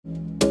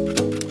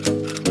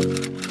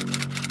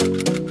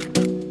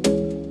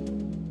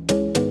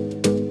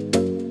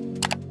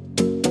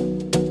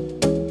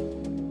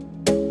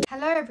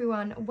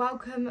everyone,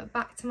 welcome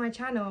back to my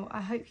channel.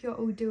 I hope you're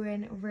all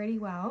doing really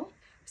well.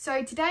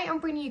 So today I'm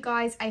bringing you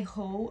guys a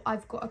haul.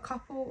 I've got a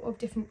couple of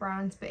different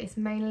brands, but it's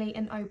mainly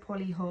an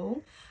Opoly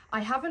haul.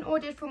 I haven't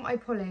ordered from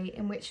Opoly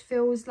in which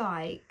feels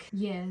like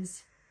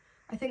years.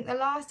 I think the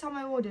last time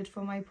I ordered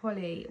from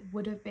Opoly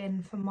would have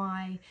been for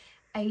my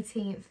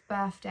 18th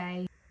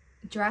birthday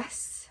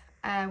dress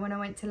when I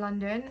went to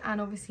London, and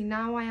obviously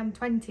now I am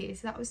 20,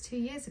 so that was 2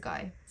 years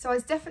ago. So I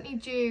was definitely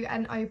due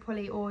an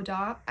Opoly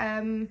order.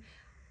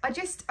 I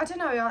don't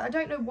know, I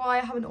don't know why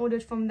I haven't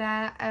ordered from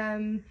there.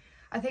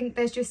 I think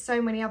there's just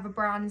so many other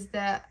brands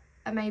that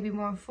are maybe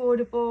more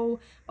affordable,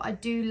 but I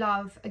do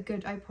love a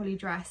good Opoly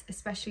dress,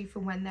 especially for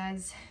when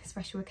there's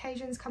special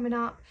occasions coming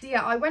up. So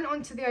yeah, I went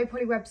onto the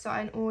Opoly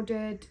website and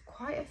ordered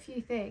quite a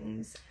few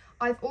things.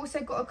 I've also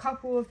got a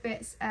couple of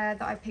bits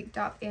that I picked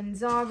up in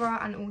Zara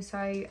and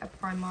also a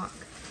Primark.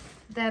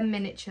 They're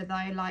miniature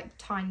though, like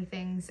tiny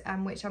things,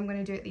 which I'm going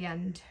to do at the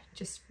end,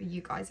 just for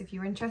you guys if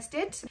you're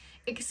interested.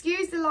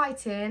 Excuse the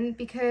lighting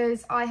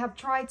because I have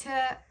tried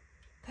to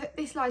put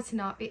this lighting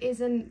up.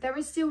 There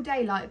is still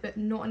daylight, but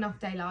not enough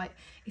daylight.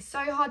 It's so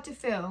hard to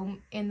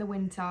film in the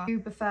winter. I do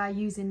prefer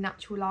using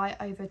natural light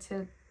over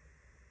to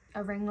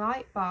a ring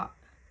light, but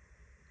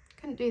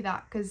couldn't do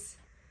that because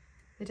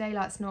the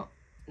daylight's not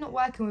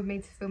working with me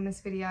to film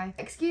this video.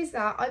 Excuse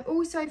that. I've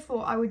also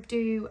thought I would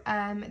do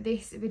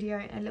this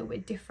video a little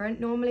bit different.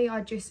 Normally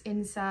I just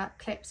insert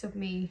clips of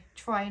me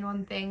trying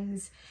on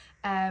things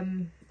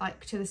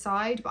like to the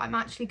side, but I'm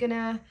actually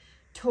gonna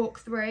talk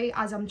through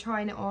as I'm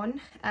trying it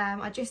on.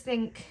 I just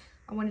think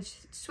I wanted to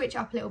switch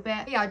up a little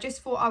bit. Yeah, I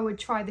just thought I would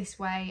try this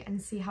way and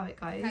see how it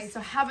goes. Okay,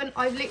 so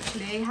I've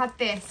literally had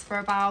this for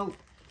about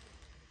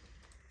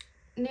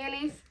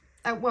nearly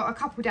well, a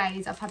couple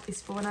days I've had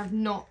this for, and I've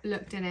not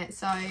looked in it,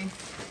 so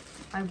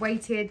I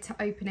waited to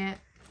open it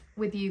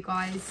with you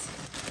guys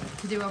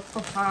to do a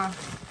proper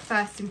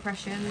first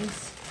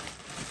impressions.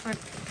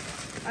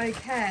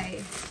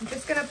 Okay, I'm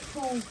just gonna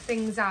pull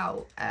things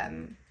out.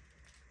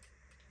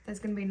 There's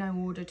gonna be no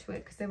order to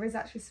it because there is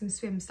actually some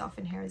swim stuff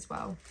in here as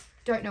well.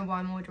 Don't know why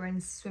I'm ordering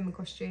swimmer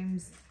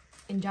costumes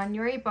in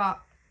January,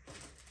 but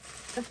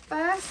the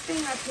first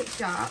thing I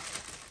picked up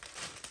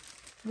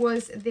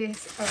was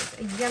this, it's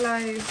a yellow.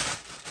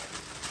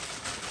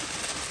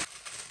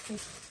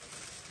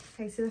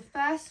 Okay, so the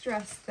first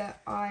dress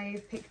that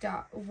I picked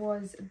up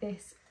was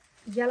this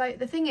yellow.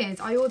 The thing is,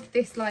 I ordered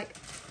this like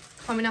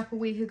coming up a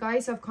week ago,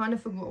 so I've kind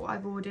of forgot what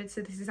I've ordered,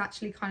 so this is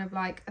actually kind of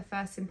like a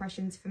first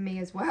impressions for me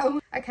as well.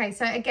 Okay,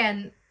 so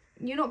again,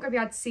 you're not going to be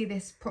able to see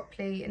this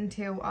properly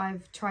until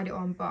I've tried it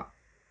on, but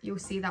you'll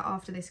see that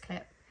after this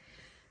clip.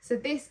 So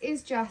this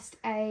is just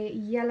a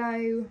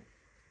yellow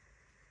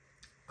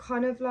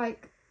kind of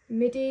like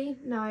midi,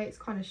 no, it's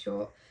kind of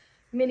short,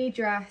 mini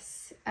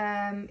dress.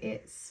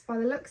 It's, by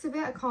the looks of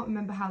it, I can't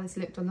remember how this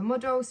looked on the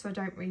model, so I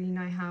don't really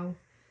know how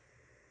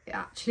it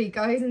actually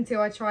goes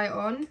until I try it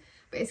on,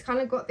 but it's kind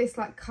of got this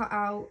like cut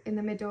out in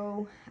the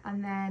middle,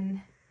 and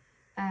then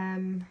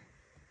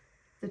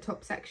the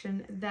top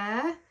section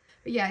there.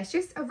 But yeah, it's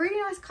just a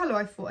really nice colour,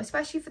 I thought,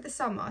 especially for the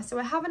summer. So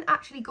I haven't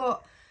actually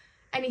got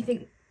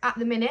anything at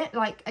the minute,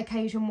 like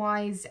occasion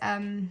wise,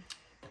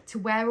 to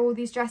wear all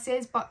these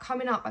dresses, but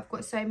coming up I've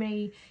got so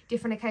many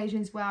different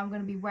occasions where I'm going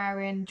to be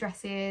wearing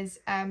dresses,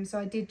 so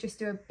I did just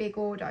do a big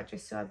order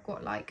just so I've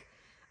got like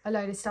a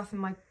load of stuff in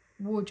my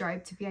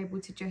wardrobe to be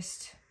able to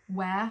just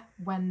wear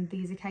when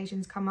these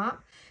occasions come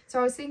up. So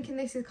I was thinking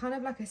this is kind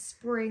of like a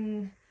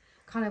spring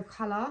kind of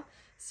colour,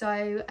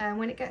 so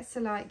when it gets to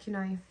like, you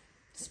know,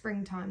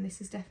 springtime,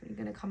 this is definitely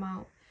going to come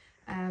out.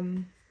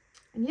 And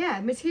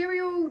yeah,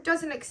 material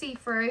doesn't look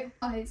see-through.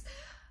 Guys,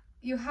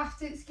 you have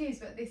to excuse,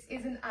 but this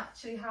isn't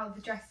actually how the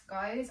dress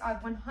goes.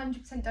 I've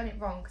 100% done it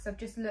wrong because I've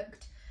just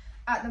looked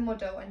at the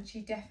model and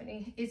she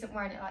definitely isn't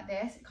wearing it like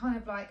this. It kind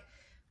of like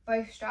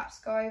both straps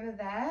go over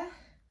there.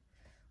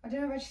 I don't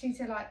know if I just need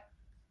to like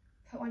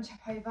put one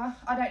strap over.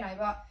 I don't know,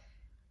 but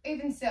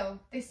even still,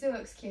 this still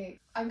looks cute.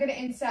 I'm going to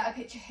insert a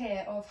picture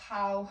here of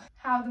how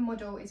the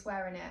model is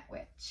wearing it,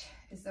 which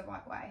is the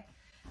right way.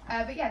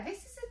 But yeah, this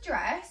is a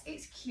dress.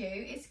 It's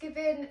cute. It's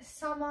giving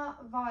summer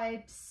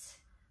vibes,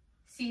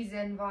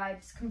 season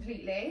vibes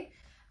completely.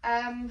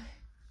 I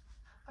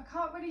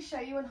can't really show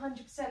you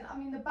 100%. I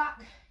mean, the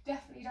back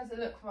definitely doesn't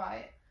look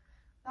right.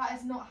 That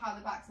is not how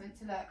the back's meant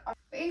to look.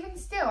 But even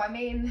still, I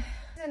mean,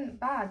 it isn't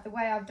bad the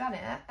way I've done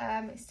it.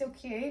 It's still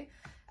cute.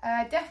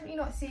 Definitely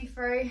not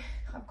see-through.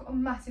 I've got a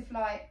massive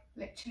light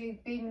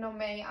literally beaming on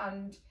me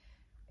and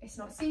it's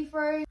not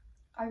see-through.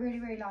 I really,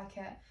 really like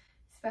it,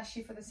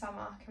 especially for the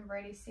summer. I can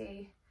really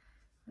see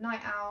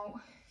night out,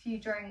 a few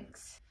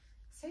drinks.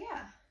 So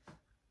yeah,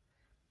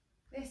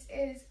 this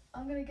is,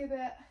 I'm going to give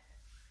it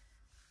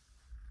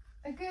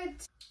a good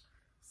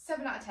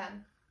 7 out of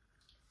 10.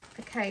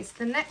 Okay, so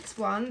the next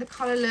one, the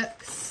colour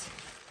looks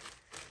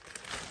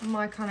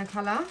my kind of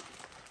colour.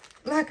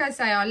 Like I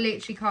say, I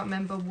literally can't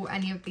remember what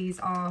any of these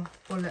are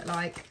or look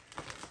like.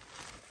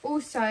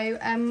 Also,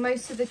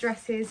 most of the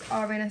dresses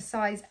are in a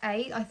size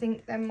 8. I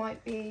think there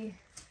might be,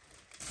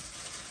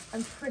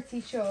 I'm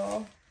pretty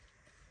sure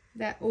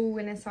They're all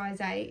in a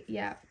size 8.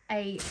 Yeah,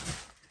 8.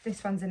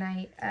 This one's an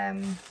 8.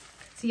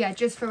 So yeah,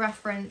 just for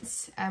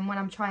reference, when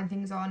I'm trying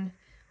things on,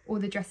 all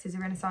the dresses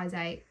are in a size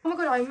 8. Oh my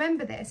god, I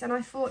remember this and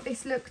I thought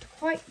this looked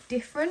quite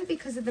different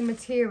because of the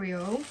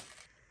material.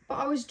 But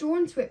I was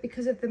drawn to it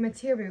because of the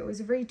material. It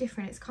was really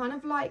different. It's kind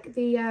of like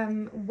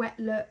the wet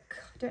look.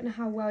 I don't know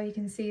how well you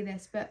can see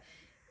this, but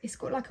it's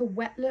got like a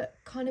wet look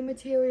kind of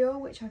material,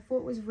 which I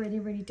thought was really,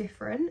 really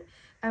different.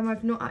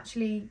 I've not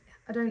actually,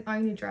 I don't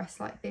own a dress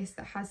like this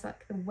that has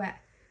like the wet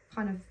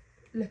kind of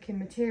looking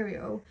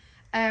material.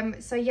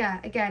 So yeah,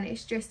 again,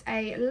 it's just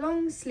a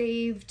long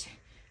sleeved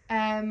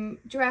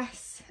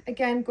dress.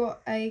 Again,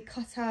 got a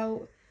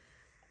cutout.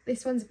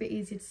 This one's a bit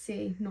easier to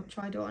see, not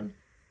tried on.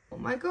 Oh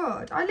my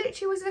god, I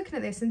literally was looking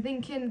at this and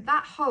thinking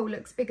that hole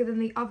looks bigger than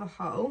the other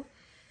hole.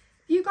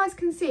 You guys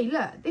can see,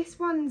 look, this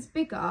one's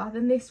bigger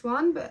than this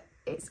one, but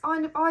it's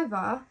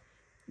either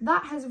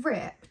that has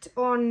ripped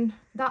on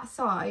that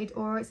side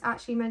or it's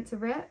actually meant to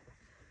rip.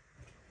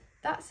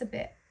 That's a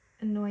bit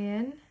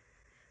annoying,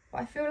 but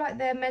I feel like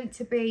they're meant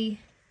to be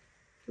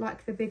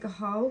like the bigger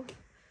hole,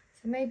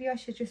 so maybe I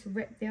should just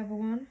rip the other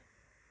one.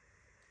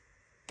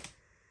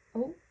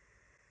 Oh,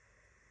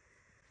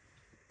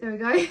 there we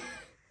go.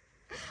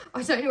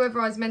 I don't know whether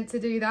I was meant to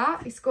do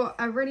that. It's got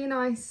a really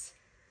nice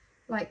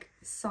like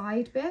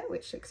side bit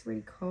which looks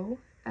really cool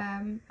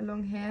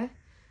along here.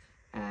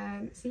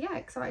 So yeah,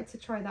 excited to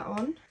try that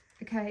on.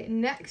 Okay,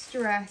 next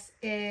dress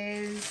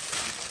is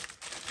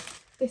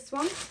this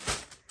one.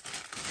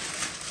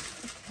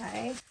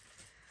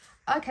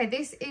 Okay,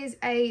 this is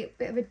a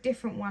bit of a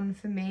different one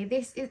for me.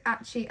 This is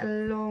actually a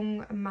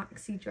long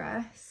maxi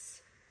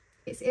dress.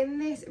 It's in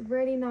this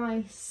really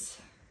nice,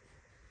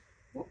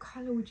 what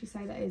colour would you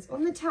say that is?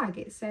 On the tag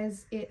it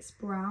says it's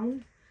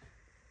brown,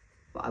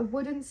 but I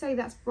wouldn't say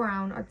that's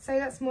brown. I'd say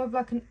that's more of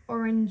like an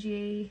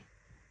orangey,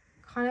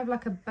 kind of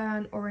like a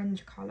burnt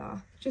orange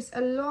colour. Just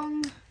a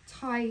long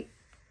tight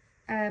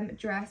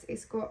dress.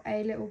 It's got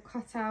a little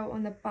cutout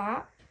on the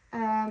back,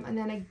 and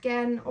then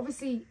again,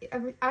 obviously,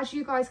 as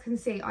you guys can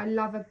see, I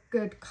love a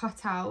good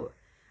cutout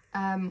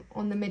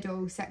on the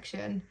middle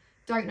section.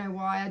 Don't know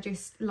why, I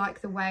just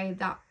like the way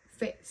that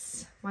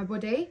fits my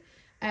body.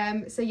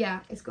 So yeah,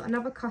 it's got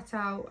another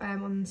cutout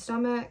on the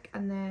stomach,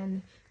 and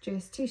then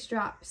just 2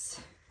 straps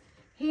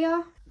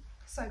here.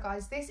 So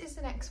guys, this is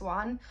the next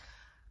one.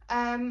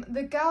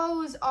 The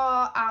girls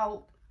are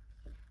out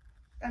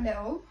a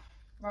little,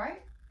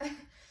 right?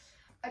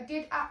 I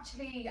did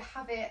actually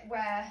have it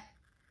where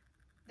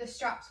the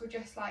straps were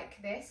just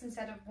like this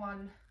instead of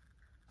one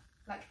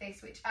like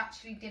this, which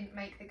actually didn't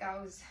make the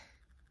girls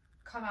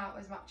come out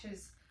as much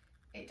as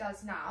it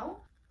does now.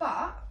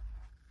 But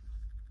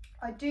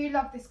I do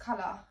love this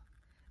colour.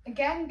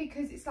 Again,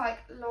 because it's like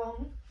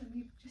long, let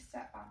me just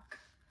step back.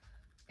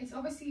 It's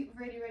obviously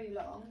really, really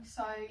long,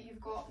 so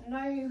you've got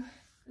no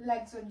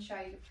legs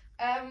unshaved.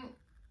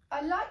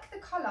 I like the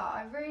colour.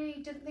 I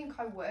really didn't think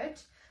I would.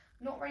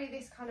 Not really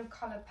this kind of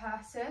colour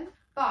person,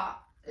 but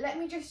let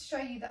me just show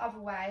you the other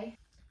way.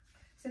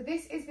 So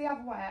this is the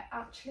other way. I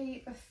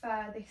actually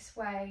prefer this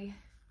way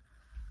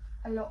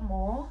a lot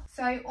more.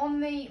 So on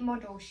the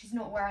model, she's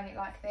not wearing it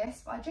like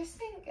this, but I just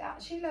think it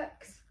actually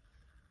looks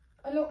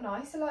a lot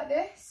nicer like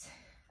this.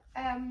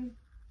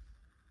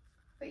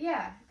 But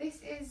yeah,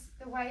 this is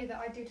the way that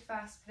I did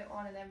first put it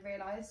on and then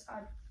realised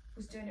I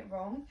was doing it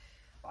wrong.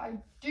 But I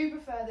do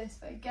prefer this,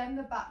 but again,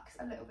 the back's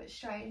a little bit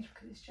strange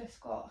because it's just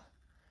got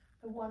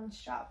the one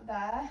strap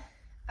there.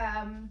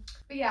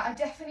 But yeah, I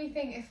definitely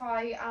think if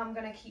I am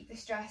going to keep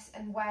this dress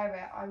and wear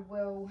it, I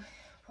will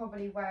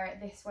probably wear it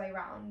this way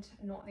round,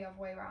 not the other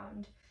way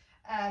round.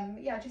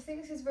 Yeah, I just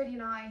think this is really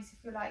nice if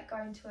you're like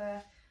going to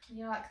a,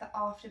 you know, like the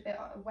after bit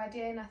at a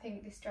wedding. I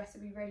think this dress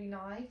would be really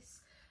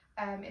nice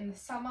in the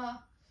summer.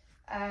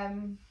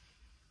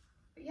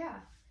 But yeah,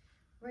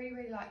 really,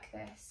 really like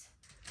this.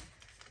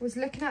 I was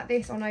looking at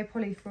this on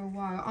Opoly for a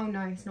while. Oh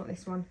no, it's not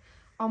this one.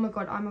 Oh my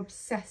god, I'm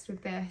obsessed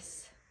with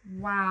this.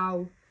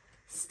 Wow,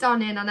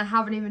 stunning, and I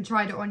haven't even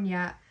tried it on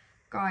yet.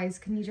 Guys,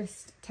 can you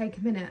just take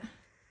a minute?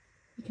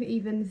 You can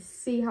even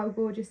see how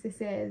gorgeous this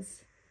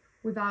is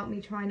without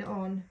me trying it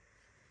on.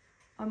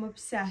 I'm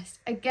obsessed.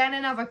 Again,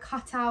 another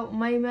cutout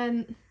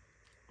moment.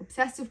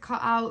 Obsessed with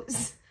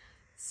cutouts.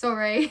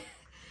 Sorry.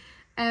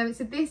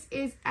 So this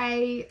is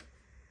a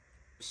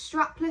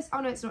strapless, oh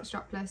no, it's not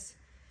strapless.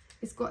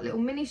 It's got little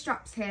mini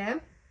straps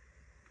here,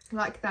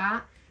 like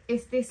that.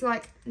 It's this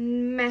like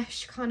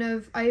mesh kind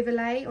of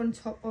overlay on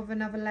top of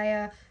another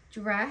layer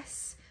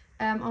dress.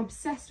 I'm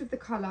obsessed with the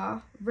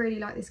colour. Really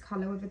like this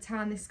colour. With a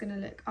tan, this is going to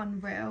look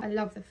unreal. I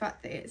love the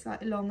fact that it's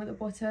like long at the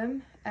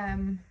bottom,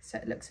 so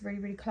it looks really,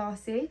 really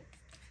classy.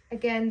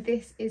 Again,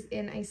 this is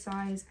in a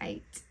size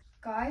 8.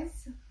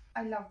 Guys,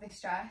 I love this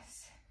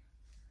dress.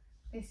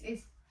 This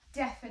is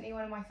definitely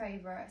one of my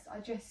favourites.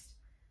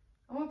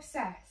 I'm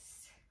obsessed.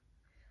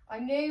 I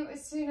knew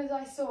as soon as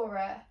I saw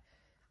it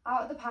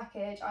out of the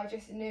package, I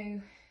just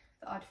knew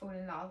that I'd fall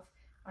in love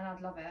and I'd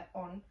love it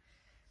on.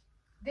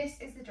 This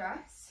is the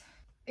dress.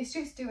 It's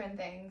just doing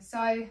things.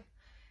 So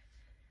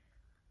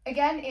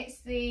again,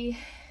 it's the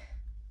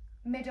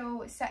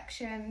middle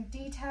section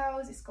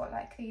details. It's got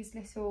like these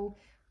little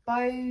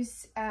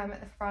bows at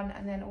the front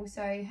and then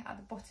also at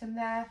the bottom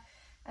there,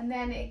 and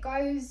then it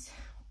goes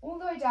all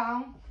the way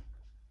down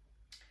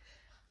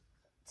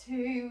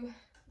to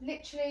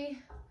literally,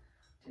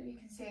 so you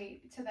can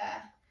see, to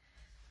there.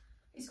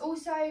 It's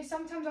also,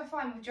 sometimes I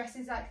find with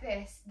dresses like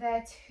this,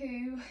 they're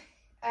too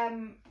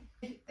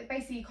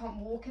basically you can't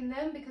walk in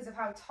them because of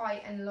how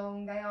tight and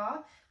long they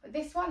are, but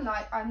this one,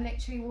 like, I'm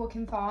literally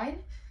walking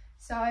fine.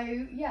 So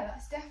yeah,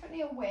 that's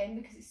definitely a win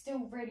because it's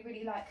still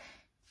really like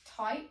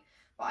tight,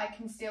 but I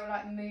can still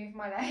like move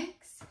my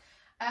legs.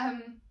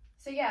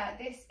 So yeah,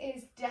 this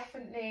is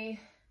definitely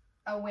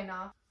a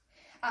winner.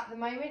 At the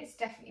moment, it's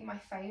definitely my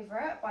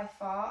favourite by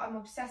far. I'm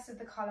obsessed with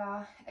the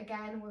colour.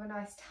 Again, with a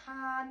nice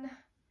tan.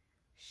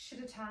 Should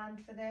have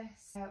tanned for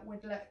this.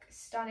 Would look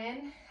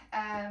stunning.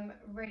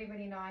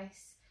 Really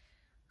nice.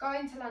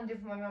 Going to London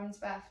for my mum's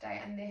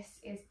birthday, and this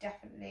is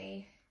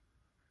definitely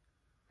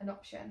an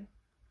option.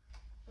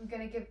 I'm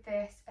going to give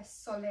this a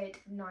solid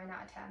 9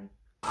 out of 10.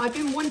 I've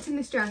been wanting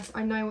this dress.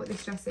 I know what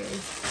this dress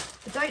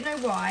is. I don't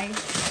know why.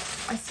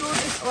 I saw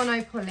this on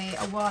Opoly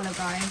a while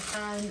ago,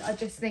 and I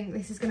just think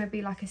this is going to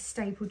be like a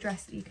staple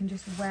dress that you can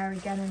just wear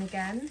again and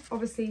again.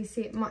 Obviously, you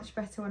see it much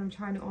better when I'm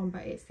trying it on,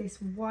 but it's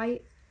this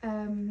white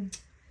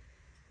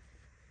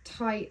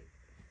tight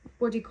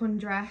bodycon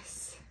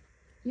dress.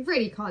 You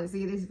really can't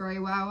see this very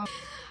well.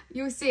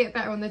 You'll see it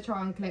better on the try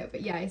on clip,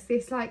 but yeah, it's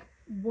this like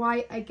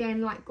white,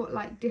 again, like got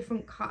like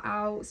different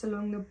cutouts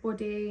along the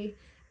body,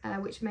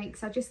 which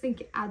makes, I just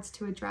think it adds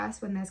to a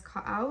dress when there's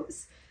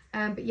cutouts.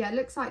 But yeah, it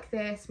looks like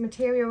this.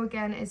 Material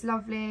again is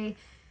lovely.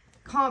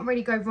 Can't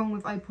really go wrong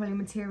with Opoly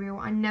material.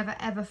 I never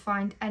ever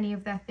find any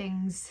of their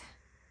things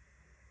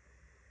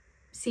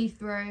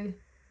see-through.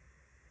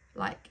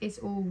 Like, it's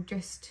all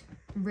just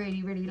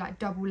really like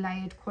double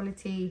layered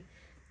quality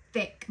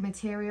thick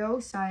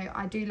material, so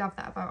I do love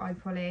that about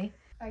Opoly.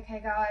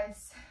 Okay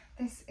guys,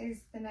 this is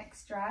the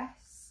next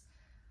dress.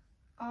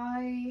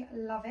 I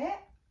love it,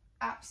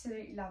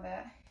 absolutely love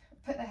it.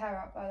 Put the hair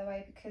up, by the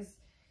way, because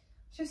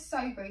it's just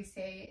so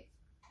greasy. It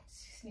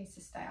just needs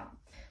to stay up.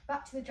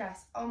 Back to the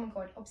dress. Oh my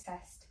god,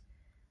 obsessed.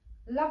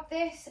 Love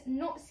this.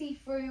 Not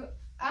see-through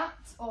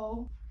at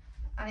all,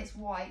 and it's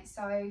white,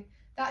 so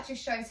that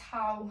just shows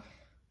how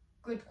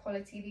good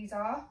quality these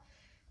are.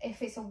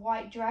 If it's a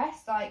white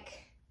dress,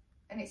 like,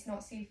 and it's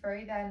not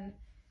see-through, then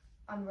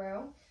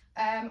unreal.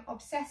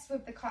 Obsessed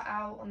with the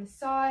cutout on the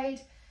side,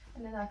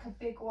 and then like a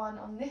big one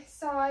on this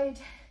side.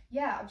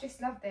 Yeah, I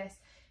just love this.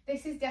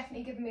 This is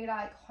definitely giving me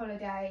like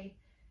holiday.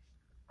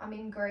 I'm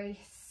in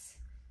Greece.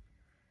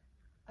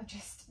 I've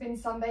just been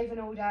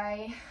sunbathing all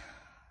day.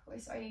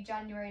 It's only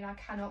January and I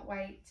cannot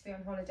wait to be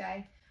on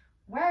holiday.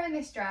 Wearing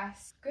this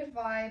dress, good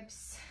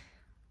vibes,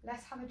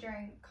 let's have a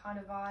drink kind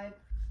of vibe.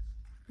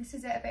 This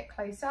is it a bit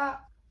close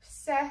up.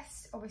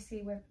 Obsessed,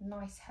 obviously, with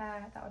nice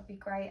hair, that would be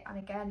great. And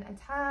again, a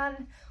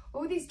tan.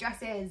 All these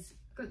dresses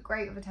look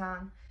great with a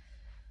tan.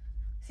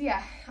 So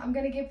yeah, I'm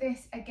gonna give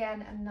this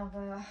again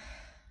another, I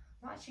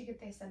might actually give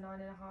this a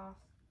 9.5.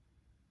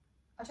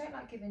 I don't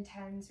like giving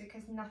 10s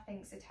because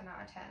nothing's a 10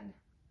 out of 10.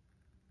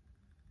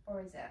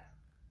 Or is it?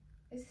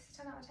 Is this a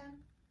 10 out of 10?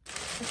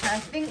 Okay, I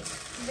think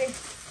this,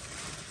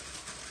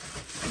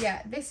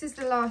 yeah, this is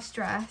the last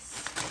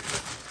dress.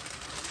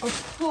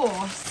 Of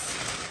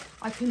course,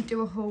 I couldn't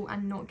do a haul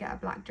and not get a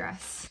black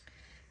dress.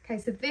 Okay,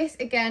 so this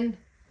again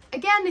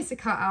it's a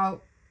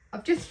cutout.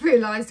 I've just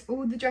realised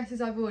all the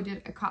dresses I've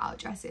ordered are cutout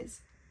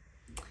dresses.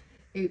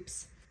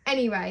 Oops.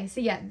 Anyway,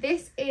 so yeah,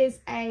 this is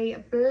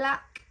a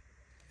black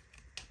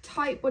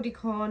tight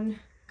bodycon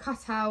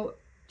cutout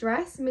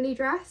dress, mini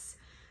dress.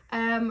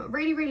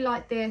 Really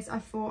like this. I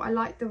thought I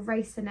like the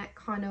racer neck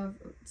kind of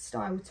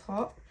style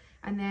top,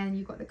 and then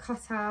you've got the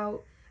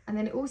cutout. And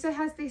then it also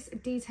has this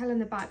detail in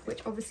the back,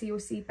 which obviously you'll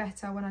see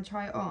better when I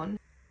try it on.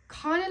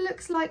 Kind of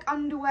looks like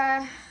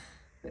underwear,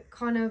 but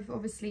kind of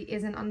obviously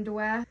isn't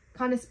underwear.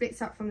 Kind of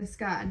splits up from the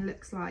skirt and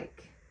looks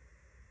like,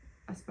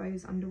 I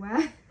suppose,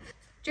 underwear.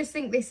 Just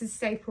think this is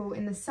staple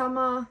in the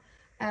summer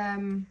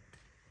and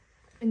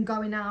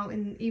going out,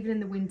 and even in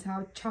the winter,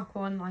 I'll chuck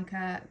on like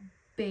a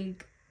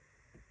big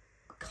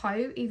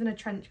coat. Even a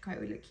trench coat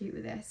would look cute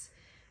with this,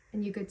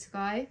 and you're good to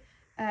go.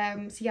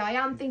 So yeah, I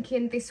am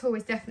thinking this haul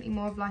is definitely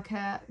more of like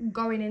a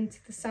going into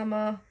the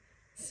summer,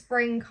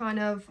 spring kind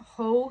of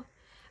haul,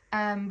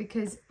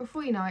 because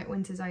before you know it,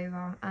 winter's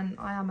over and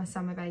I am a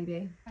summer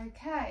baby.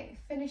 Okay,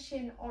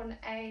 finishing on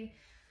a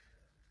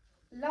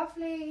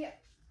lovely,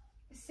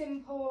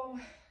 simple,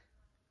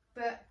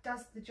 but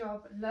does the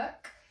job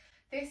look.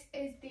 This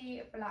is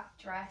the black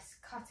dress,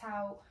 cut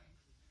out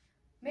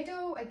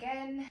middle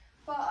again,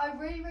 but I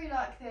really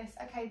like this.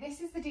 Okay, this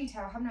is the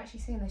detail. I haven't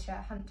actually seen this yet,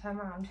 I hadn't turned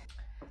around.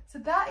 So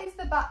that is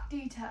the back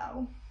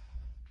detail.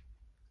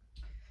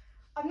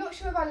 I'm not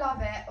sure if I love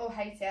it or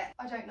hate it.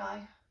 I don't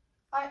know.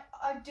 I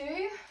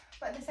do,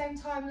 but at the same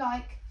time,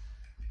 like,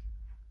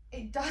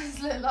 it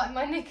does look like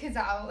my knickers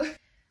out.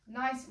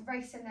 Nice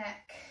racer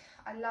neck.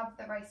 I love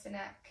the racer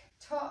neck.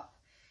 Top.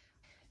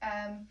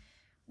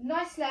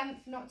 Nice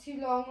length, not too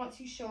long, not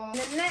too short.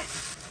 The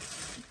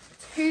next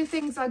two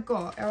things I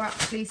got are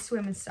actually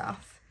swim and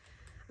stuff.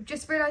 I've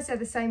just realised they're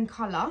the same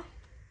colour.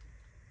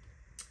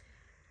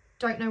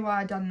 Don't know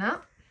why I've done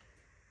that,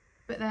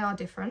 but they are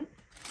different.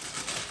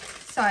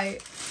 So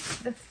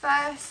the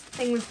first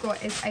thing we've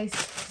got is a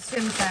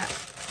swim set.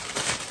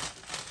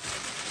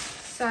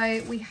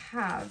 So we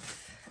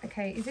have,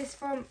 okay, is this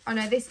from, oh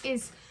no, this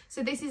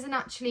isn't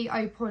actually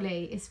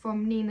Opoly, it's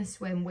from Nina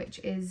Swim, which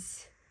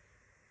is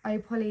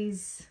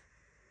Opoly's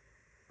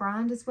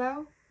brand as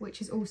well,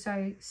 which is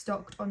also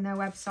stocked on their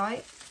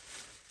website.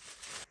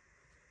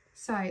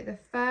 So the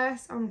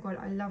first, oh my god,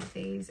 I love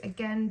these.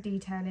 Again,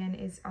 detailing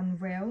is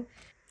unreal.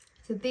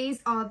 So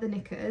these are the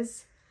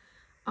knickers.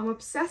 I'm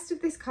obsessed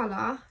with this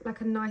colour,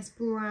 like a nice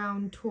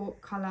brown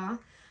taupe colour.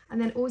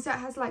 And then also it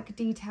has like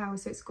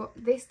details. So it's got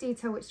this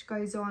detail which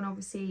goes on,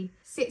 obviously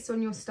sits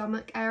on your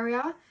stomach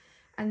area.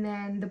 And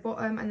then the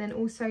bottom, and then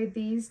also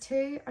these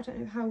two. I don't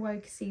know how well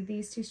you can see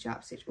these two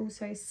straps, which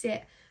also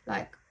sit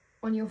like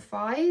on your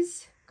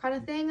thighs kind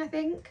of thing, I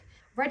think.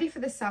 Ready for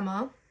the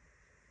summer,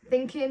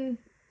 thinking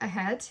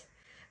ahead.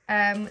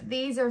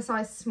 These are a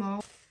size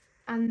small,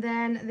 and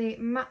then the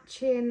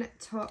matching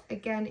top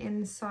again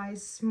in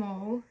size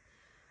small.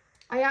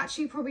 I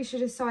actually probably should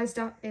have sized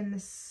up in the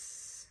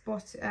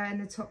spot in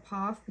the top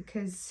half,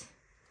 because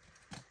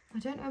I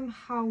don't know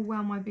how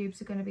well my boobs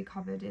are going to be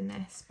covered in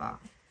this, but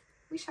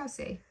we shall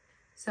see.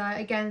 So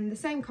again, the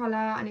same colour,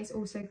 and it's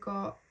also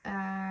got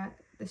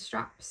the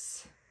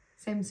straps,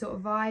 same sort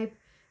of vibe.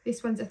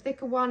 This one's a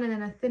thicker one and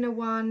then a thinner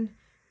one.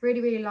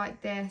 Really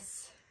like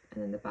this.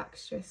 And then the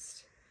back's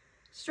just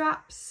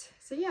straps.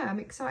 So yeah, I'm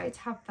excited to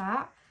have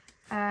that.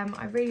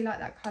 I really like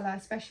that colour,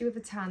 especially with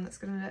the tan. That's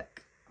going to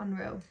look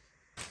unreal.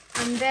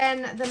 And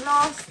then the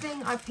last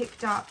thing I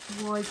picked up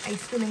was a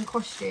swimming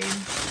costume.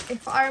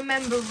 If I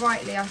remember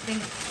rightly, I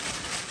think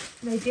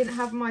they didn't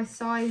have my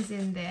size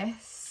in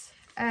this.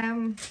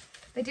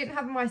 They didn't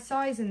have my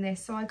size in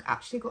this, so I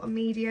actually got a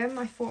medium.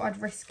 I thought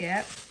I'd risk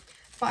it,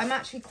 but I'm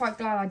actually quite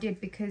glad I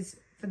did, because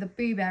for the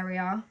boob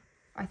area,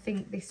 I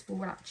think this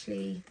will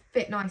actually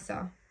fit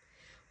nicer.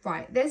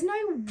 Right, there's no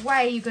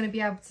way you're going to be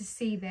able to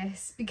see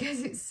this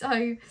because it's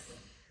so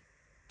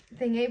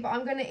thingy, but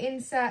I'm going to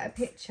insert a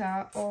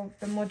picture of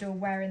the model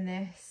wearing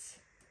this,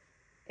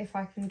 if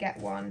I can get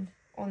one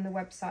on the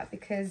website,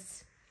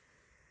 because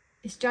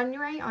it's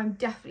January. I'm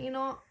definitely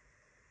not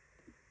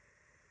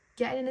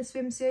getting in a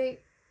swimsuit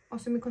or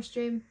swimming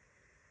costume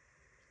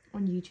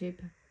on YouTube.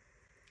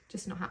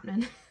 Just not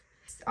happening.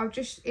 I'll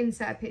just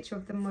insert a picture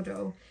of the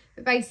model,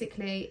 but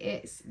basically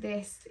it's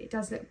this. It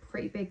does look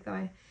pretty big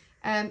though.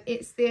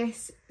 It's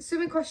this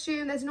swimming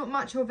costume. There's not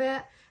much of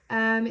it.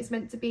 It's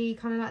meant to be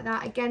kind of like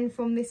that. Again,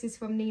 this is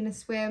from Nina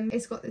Swim.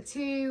 It's got the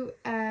two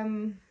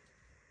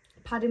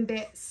padding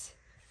bits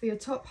for your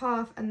top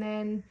half, and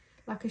then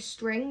like a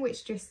string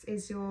which just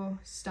is your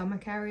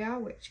stomach area,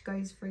 which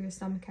goes through your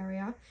stomach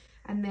area,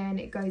 and then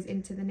it goes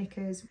into the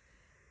knickers.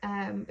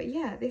 But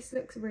yeah, this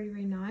looks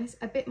really nice.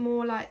 A bit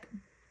more like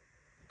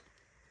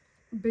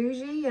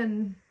bougie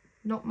and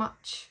not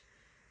much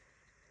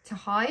to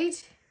hide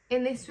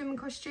in this swimming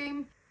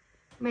costume.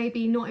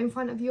 Maybe not in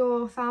front of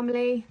your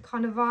family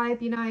kind of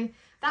vibe, you know.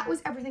 That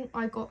was everything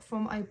I got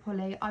from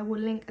Opoly. I will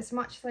link as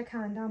much as I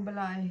can down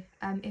below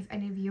if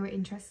any of you are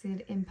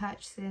interested in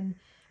purchasing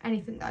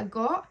anything that I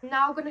got.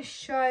 Now I'm going to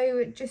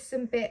show just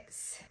some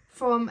bits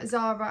from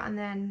Zara and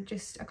then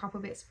just a couple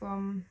bits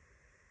from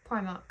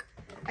Primark.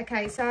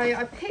 Okay, so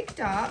I picked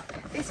up,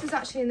 this was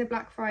actually in the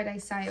Black Friday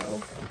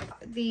sale,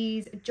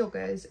 these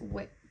joggers,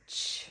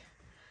 which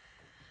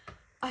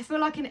I feel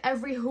like in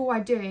every haul I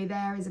do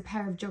there is a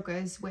pair of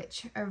joggers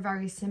which are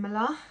very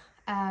similar.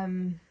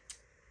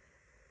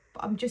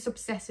 But I'm just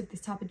obsessed with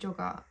this type of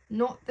jogger.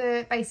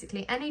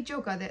 Basically any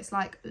jogger that's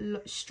like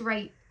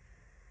straight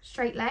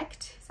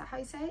legged, is that how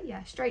you say it?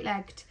 Yeah, straight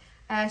legged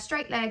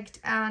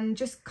and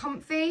just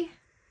comfy.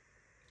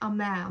 I'm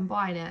there, I'm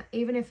buying it.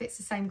 Even if it's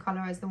the same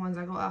colour as the ones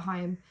I got at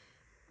home,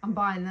 I'm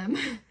buying them.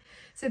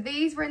 So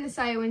these were in the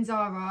sale in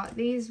Zara.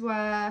 These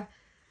were,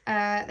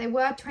 they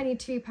were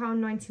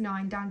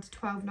 £22.99 down to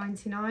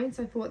 £12.99.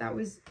 So I thought that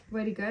was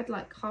really good,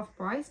 like half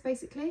price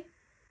basically. Is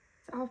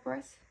that half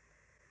price?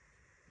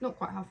 Not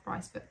quite half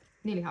price, but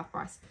nearly half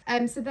price.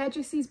 So they're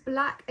just these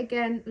black,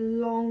 again,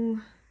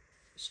 long,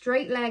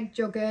 straight leg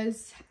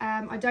joggers.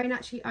 I don't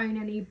actually own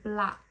any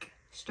black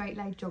straight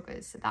leg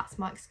joggers, so that's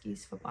my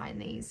excuse for buying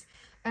these.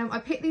 I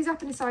picked these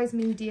up in a size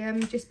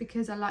medium just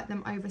because I like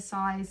them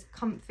oversized,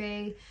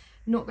 comfy,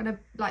 not gonna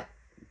like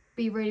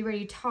be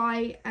really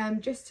tight,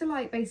 just to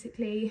like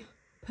basically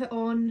put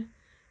on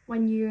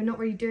when you're not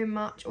really doing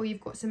much or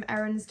you've got some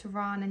errands to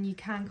run and you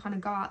can kind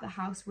of go out the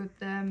house with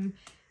them,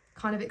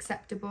 kind of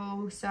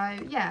acceptable. So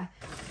yeah,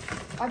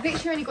 I've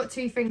literally only got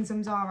two things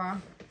from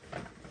Zara.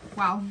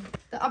 Wow.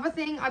 The other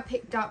thing I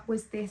picked up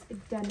was this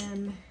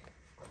denim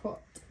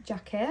cropped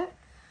jacket.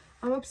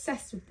 I'm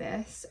obsessed with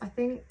this. I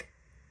think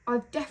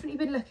I've definitely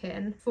been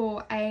looking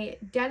for a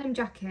denim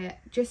jacket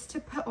just to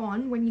put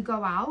on when you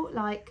go out,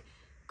 like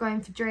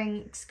going for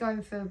drinks,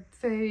 going for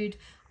food.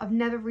 I've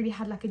never really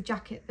had like a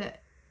jacket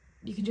that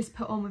you can just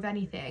put on with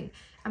anything.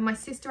 And my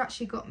sister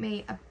actually got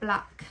me a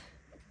black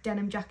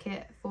denim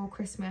jacket for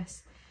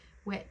Christmas,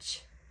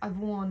 which I've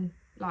worn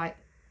like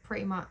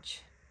pretty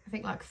much, I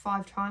think like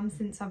 5 times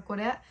since I've got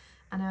it,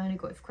 and I only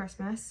got it for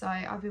Christmas. So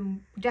I've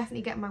been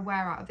definitely getting my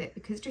wear out of it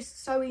because it's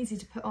just so easy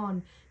to put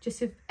on,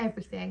 just with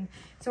everything.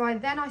 So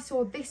I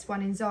saw this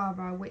one in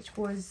Zara, which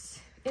was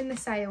in the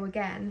sale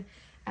again,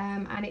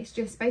 and it's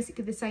just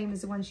basically the same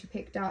as the one she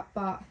picked up,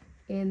 but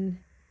in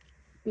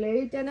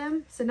blue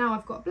denim. So now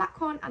I've got a black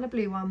one and a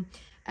blue one.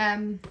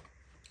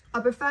 I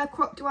prefer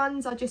cropped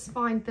ones. I just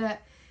find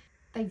that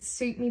they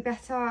suit me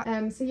better.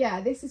 So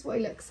yeah, this is what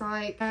it looks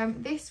like. I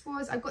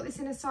got this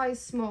in a size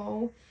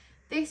small.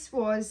 This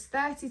was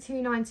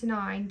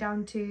 £32.99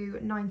 down to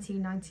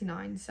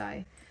 £19.99.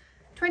 So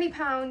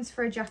 £20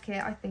 for a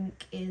jacket, I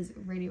think, is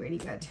really, really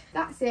good.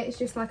 That's it. It's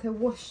just like a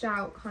washed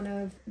out kind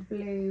of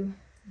blue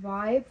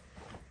vibe.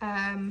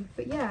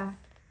 But yeah,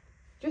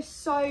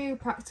 just so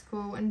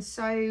practical and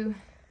so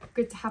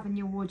good to have in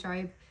your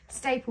wardrobe.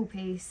 Staple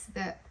piece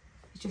that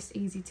is just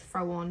easy to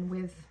throw on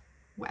with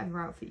whatever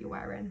outfit you're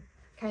wearing.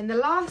 Okay, and the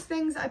last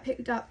things that I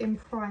picked up in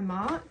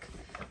Primark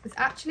was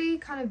actually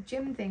kind of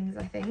gym things,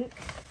 I think.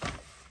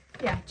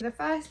 Yeah, the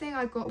first thing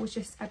I got was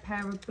just a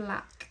pair of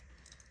black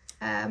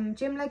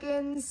gym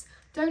leggings.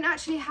 Don't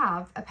actually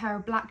have a pair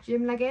of black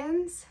gym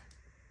leggings.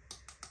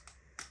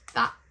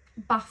 That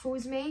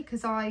baffles me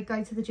because I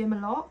go to the gym a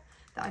lot,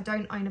 that I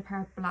don't own a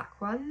pair of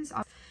black ones.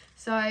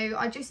 So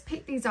I just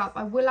picked these up.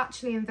 I will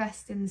actually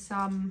invest in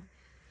some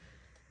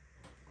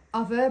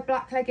other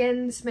black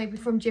leggings, maybe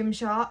from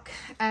Gymshark,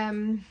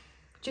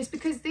 just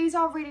because these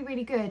are really,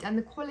 really good and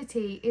the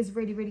quality is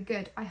really, really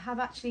good. I have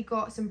actually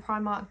got some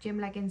Primark gym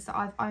leggings that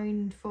I've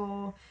owned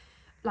for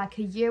like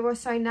a year or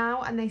so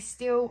now, and they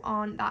still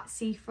aren't that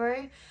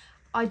see-through.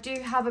 I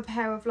do have a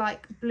pair of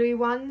like blue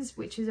ones,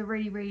 which is a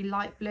really, really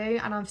light blue,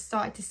 and I've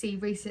started to see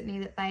recently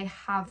that they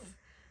have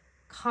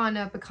kind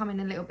of becoming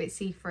a little bit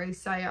see-through,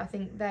 so I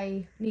think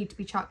they need to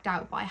be chucked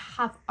out. But I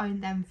have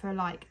owned them for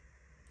like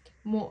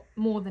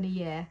more than a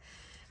year,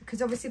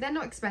 because obviously they're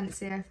not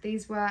expensive.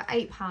 These were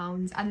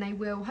 £8 and they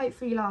will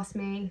hopefully last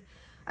me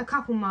a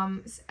couple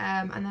months,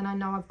 and then I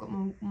know I've got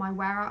my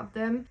wear out of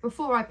them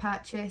before I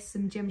purchase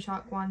some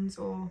Gymshark ones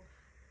or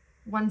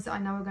ones that I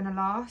know are going to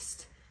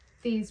last.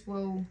 These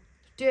will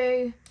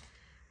do.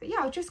 But yeah,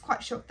 I was just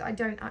quite shocked that I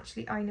don't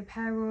actually own a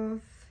pair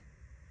of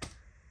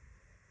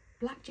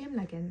black gym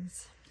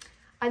leggings.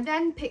 I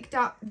then picked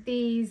up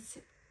these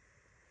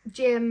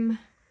gym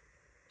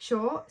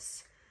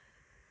shorts.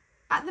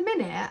 At the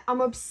minute, I'm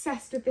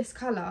obsessed with this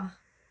colour.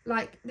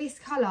 Like, this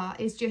colour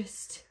is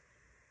just,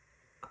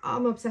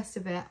 I'm obsessed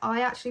with it. I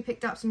actually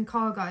picked up some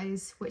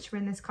cargos which were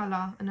in this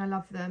colour and I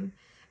love them.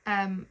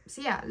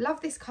 So yeah,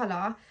 love this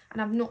colour,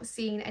 and I've not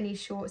seen any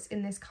shorts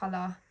in this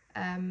colour.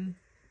 And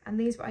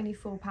these were only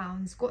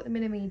 £4. Got them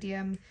in a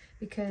medium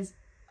because,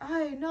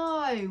 oh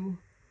no,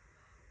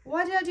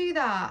 why did I do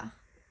that?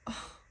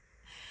 Oh,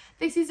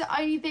 this is the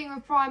only thing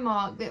with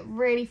Primark that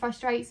really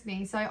frustrates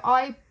me. So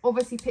I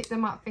obviously picked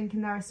them up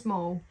thinking they're a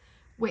small,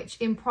 which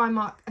in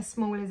Primark a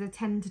small is a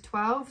 10 to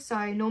 12.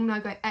 So normally I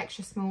go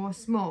extra small or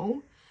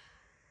small,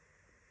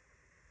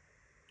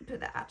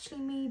 but they're actually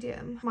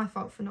medium. My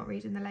fault for not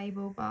reading the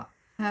label, but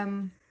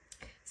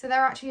so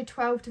they're actually a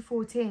 12 to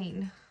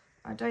 14.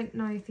 I don't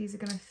know if these are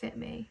going to fit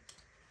me.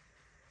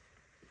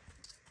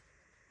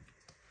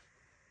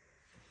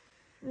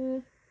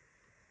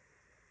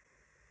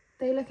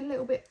 They look a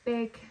little bit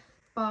big,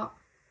 but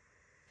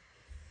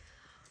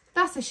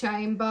that's a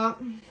shame,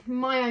 but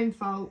my own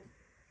fault.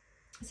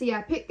 So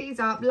yeah, pick these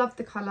up, love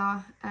the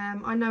colour.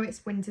 I know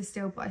it's winter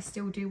still, but I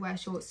still do wear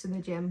shorts to the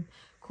gym.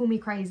 Call me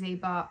crazy,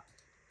 but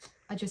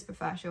I just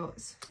prefer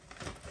shorts.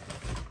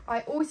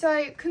 I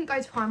also couldn't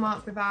go to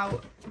Primark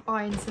without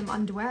buying some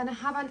underwear, and I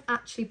haven't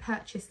actually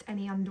purchased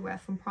any underwear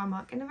from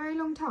Primark in a very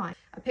long time.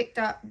 I picked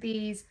up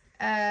these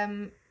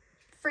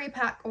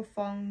 3-pack of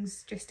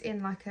thongs, just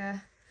in like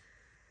a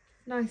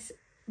nice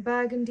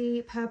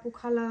burgundy purple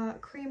colour,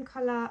 cream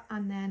colour,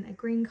 and then a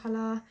green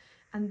colour,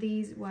 and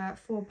these were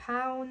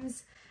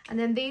 £4. And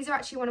then these are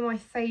actually one of my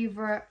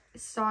favourite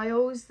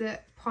styles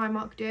that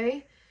Primark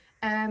do.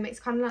 It's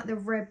kind of like the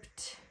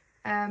ribbed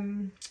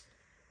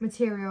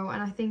material,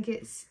 and I think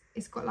it's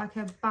got like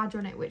a badge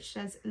on it which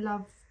says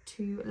love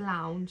to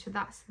lounge. So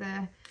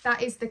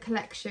that is the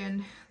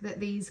collection that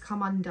these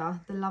come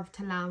under, the love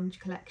to lounge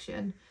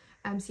collection.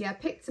 So yeah, I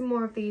picked some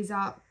more of these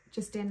up,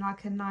 just in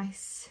like a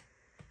nice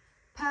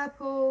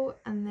purple,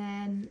 and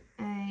then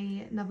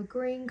another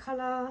green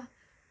colour,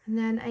 and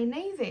then a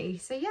navy.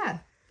 So yeah,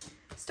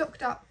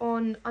 stocked up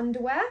on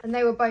underwear, and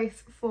they were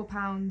both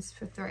 £4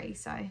 for 3,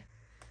 so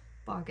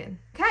bargain.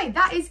 Okay,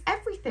 that is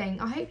everything.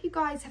 I hope you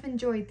guys have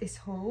enjoyed this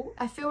haul.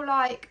 I feel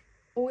like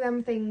all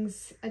them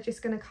things are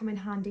just going to come in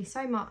handy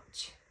so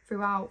much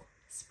throughout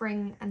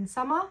spring and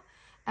summer,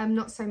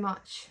 not so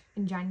much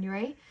in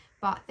January,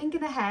 but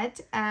thinking ahead.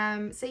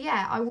 So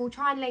yeah, I will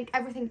try and link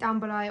everything down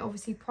below.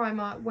 Obviously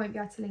Primark won't be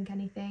able to link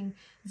anything.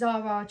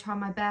 Zara, I'll try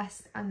my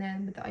best, and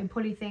then with the own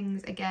Polly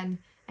things, again,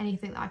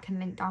 anything that I can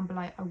link down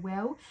below, I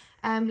will.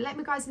 Let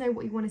me guys know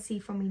what you want to see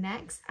from me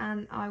next,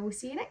 and I will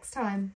see you next time.